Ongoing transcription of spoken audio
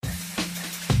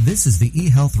This is the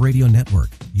EHealth Radio Network,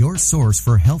 your source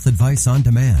for health advice on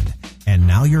demand. And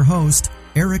now your host,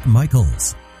 Eric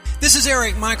Michaels. This is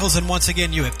Eric Michaels, and once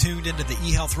again, you have tuned into the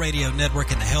EHealth Radio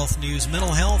Network and the health news,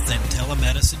 mental health, and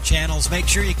telemedicine channels. Make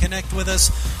sure you connect with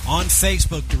us on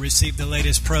Facebook to receive the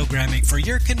latest programming for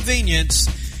your convenience,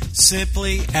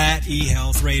 simply at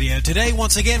EHealth Radio. Today,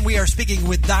 once again, we are speaking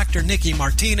with Dr. Nikki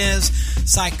Martinez,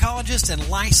 psychologist and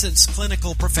licensed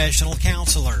clinical professional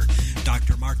counselor.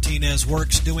 Dr. Martinez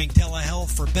works doing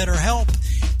telehealth for better health,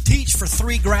 teach for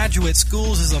 3 graduate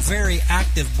schools, is a very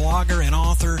active blogger and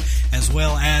author, as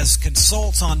well as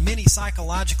consults on many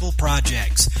psychological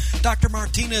projects. Dr.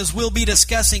 Martinez will be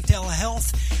discussing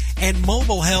telehealth and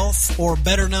mobile health, or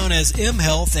better known as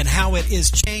MHealth, and how it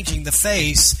is changing the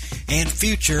face and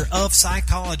future of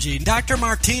psychology. Dr.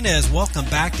 Martinez, welcome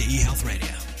back to eHealth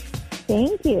Radio.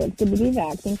 Thank you. It's good to be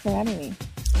back. Thanks for having me.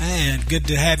 And good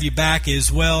to have you back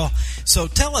as well. So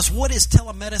tell us, what is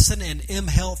telemedicine and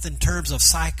MHealth in terms of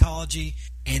psychology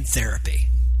and therapy?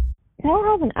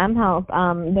 Telehealth and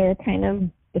MHealth, they're kind of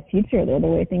the future. They're the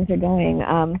way things are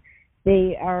going.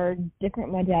 They are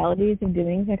different modalities of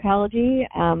doing psychology.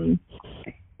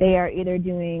 They are either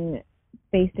doing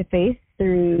face-to-face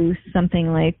through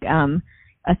something like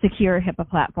a secure HIPAA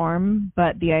platform,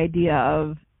 but the idea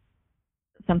of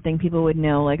something people would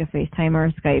know like a FaceTime or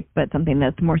a Skype, but something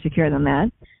that's more secure than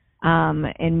that,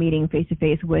 and meeting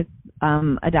face-to-face with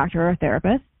a doctor or a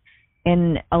therapist.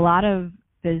 And a lot of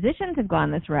physicians have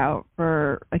gone this route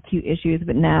for acute issues,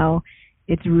 but now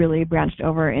it's really branched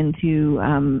over into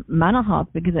mental health,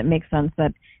 because it makes sense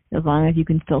that as long as you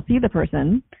can still see the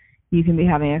person, you can be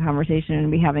having a conversation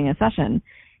and be having a session.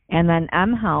 And then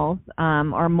MHealth,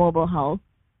 or mobile health,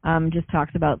 just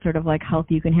talks about sort of like health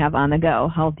you can have on the go,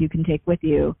 health you can take with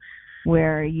you,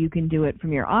 where you can do it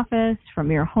from your office,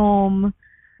 from your home,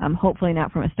 hopefully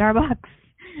not from a Starbucks,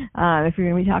 if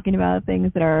you're going to be talking about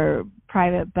things that are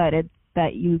private, but it's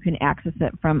that you can access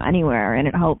it from anywhere, and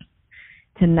it helps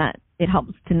to not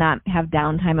have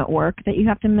downtime at work that you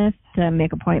have to miss to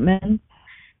make appointments,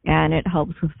 and it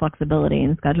helps with flexibility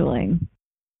and scheduling.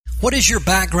 What is your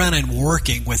background in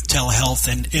working with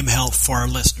telehealth and MHealth for our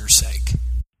listeners' sake?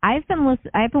 I've been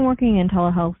working in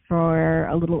telehealth for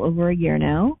a little over a year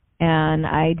now, and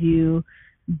I do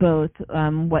both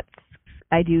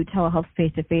I do telehealth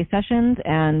face-to-face sessions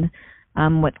and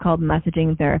what's called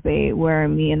messaging therapy, where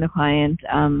me and the client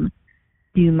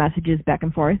do messages back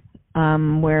and forth,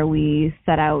 where we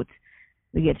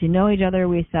get to know each other,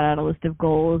 we set out a list of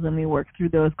goals, and we work through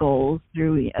those goals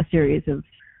through a series of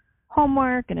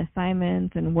homework and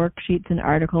assignments and worksheets and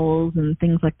articles and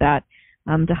things like that,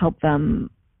 to help them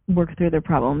work through their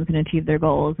problems and achieve their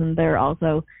goals. And they're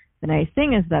also, the nice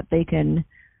thing is that they can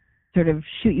sort of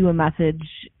shoot you a message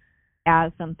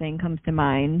as something comes to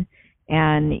mind,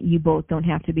 and you both don't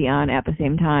have to be on at the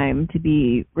same time to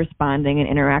be responding and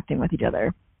interacting with each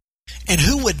other. And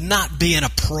who would not be an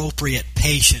appropriate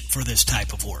patient for this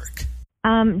type of work?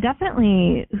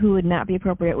 Definitely who would not be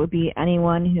appropriate would be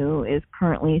anyone who is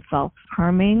currently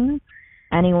self-harming,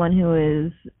 anyone who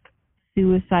is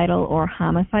suicidal or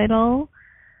homicidal,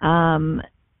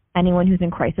 anyone who's in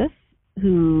crisis,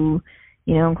 who,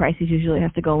 in crisis usually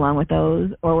has to go along with those,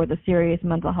 or with a serious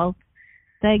mental health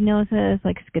diagnosis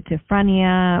like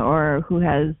schizophrenia, or who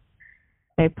has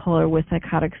bipolar with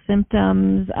psychotic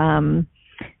symptoms,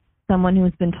 someone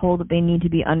who's been told that they need to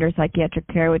be under psychiatric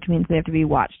care, which means they have to be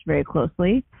watched very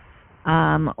closely,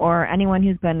 or anyone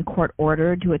who's been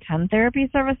court-ordered to attend therapy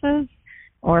services,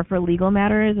 or for legal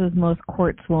matters, as most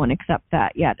courts won't accept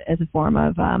that yet as a form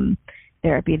of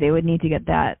therapy. They would need to get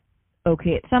that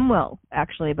okay. Some will,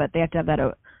 actually, but they have to have that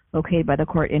okayed by the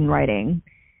court in writing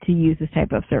to use this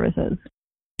type of services.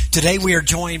 Today we are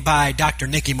joined by Dr.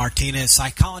 Nikki Martinez,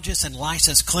 psychologist and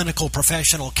licensed clinical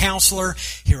professional counselor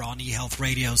here on eHealth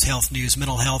Radio's health news,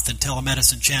 mental health, and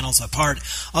telemedicine channels, a part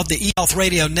of the eHealth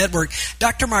Radio Network.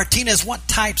 Dr. Martinez, what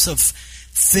types of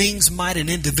things might an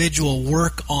individual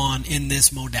work on in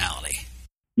this modality?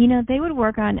 They would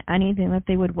work on anything that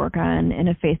they would work on in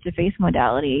a face-to-face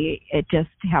modality. It just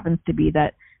happens to be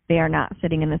that they are not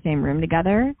sitting in the same room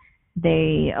together.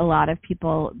 A lot of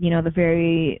people, the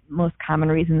very most common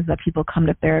reasons that people come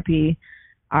to therapy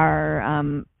are,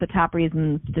 the top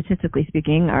reasons, statistically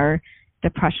speaking, are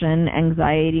depression,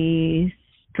 anxiety,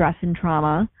 stress and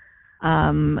trauma,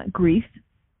 grief.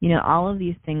 All of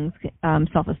these things,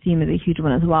 self-esteem is a huge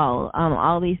one as well.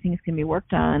 All these things can be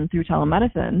worked on through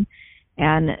telemedicine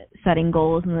and setting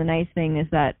goals. And the nice thing is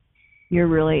that you're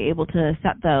really able to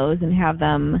set those and have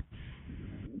them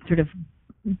sort of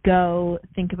go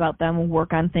think about them,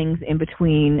 work on things in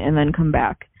between, and then come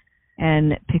back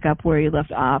and pick up where you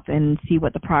left off and see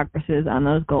what the progress is on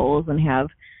those goals and have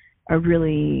a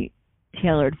really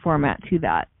tailored format to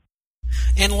that.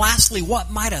 And lastly,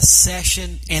 what might a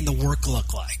session and the work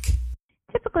look like?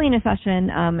 Typically in a session,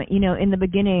 in the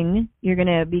beginning, you're going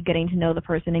to be getting to know the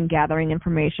person and gathering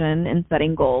information and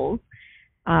setting goals.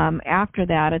 After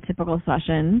that, a typical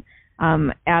session,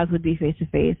 as would be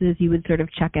face-to-face, is you would sort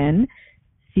of check in,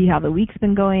 see how the week's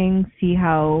been going, see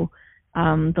how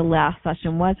the last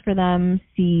session was for them,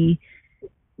 see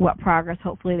what progress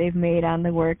hopefully they've made on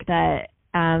the work that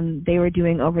they were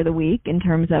doing over the week in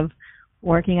terms of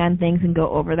working on things and go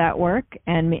over that work,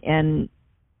 and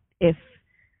if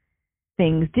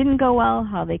things didn't go well,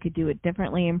 how they could do it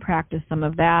differently and practice some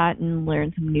of that and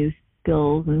learn some new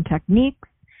skills and techniques,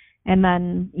 and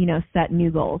then, set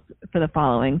new goals for the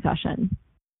following session.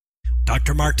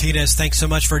 Dr. Martinez, thanks so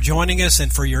much for joining us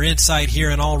and for your insight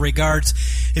here in all regards.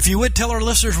 If you would, tell our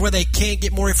listeners where they can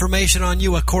get more information on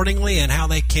you accordingly and how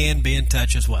they can be in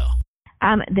touch as well.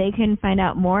 They can find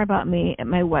out more about me at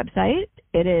my website.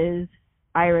 It is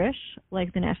Irish,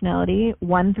 like the nationality,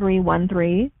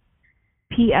 1313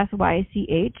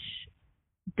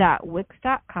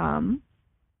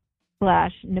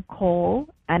 psych.wix.com/Nicole, Nicole,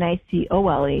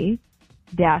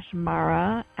 Mara,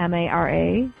 Mara,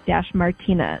 Martinez,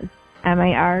 Martinez.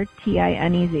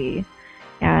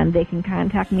 And they can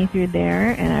contact me through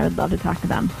there, and I would love to talk to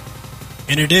them.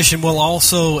 In addition, we'll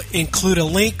also include a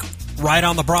link right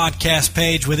on the broadcast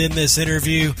page within this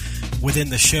interview, within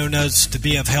the show notes, to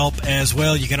be of help as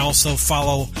well. You can also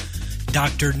follow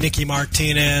Dr. Nikki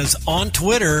Martinez on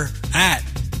Twitter at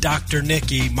Dr.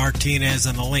 Nikki Martinez,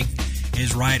 and the link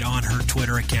is right on her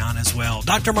Twitter account as well.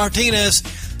 Dr. Martinez,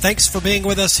 thanks for being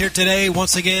with us here today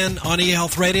once again on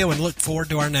EHealth Radio, and look forward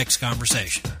to our next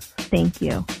conversation. Thank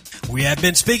you. We have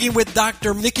been speaking with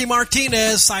Dr. Nikki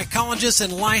Martinez, psychologist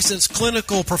and licensed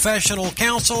clinical professional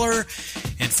counselor.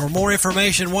 And for more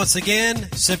information, once again,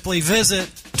 simply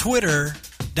visit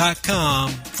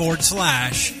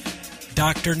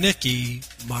twitter.com/Dr. Nikki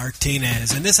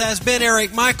Martinez. And this has been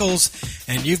Eric Michaels,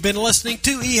 and you've been listening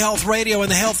to eHealth Radio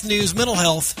and the Health News, Mental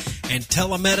Health, and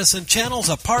Telemedicine channels,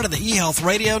 a part of the eHealth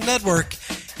Radio Network.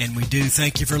 And we do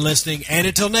thank you for listening. And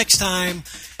until next time,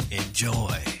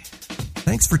 enjoy.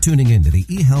 Thanks for tuning in to the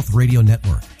eHealth Radio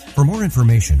Network. For more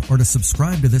information or to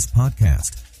subscribe to this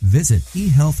podcast, visit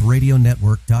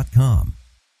eHealthRadioNetwork.com.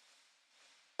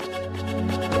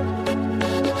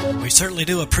 We certainly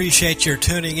do appreciate your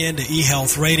tuning in to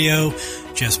eHealth Radio.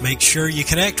 Just make sure you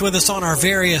connect with us on our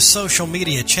various social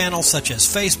media channels such as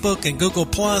Facebook and Google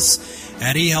Plus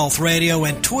at eHealth Radio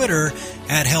and Twitter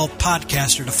at Health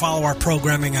Podcaster to follow our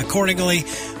programming accordingly.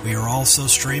 We are also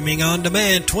streaming on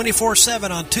demand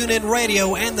 24/7 on TuneIn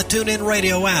Radio and the TuneIn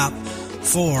Radio app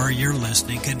for your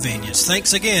listening convenience.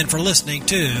 Thanks again for listening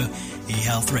to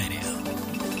eHealth Radio.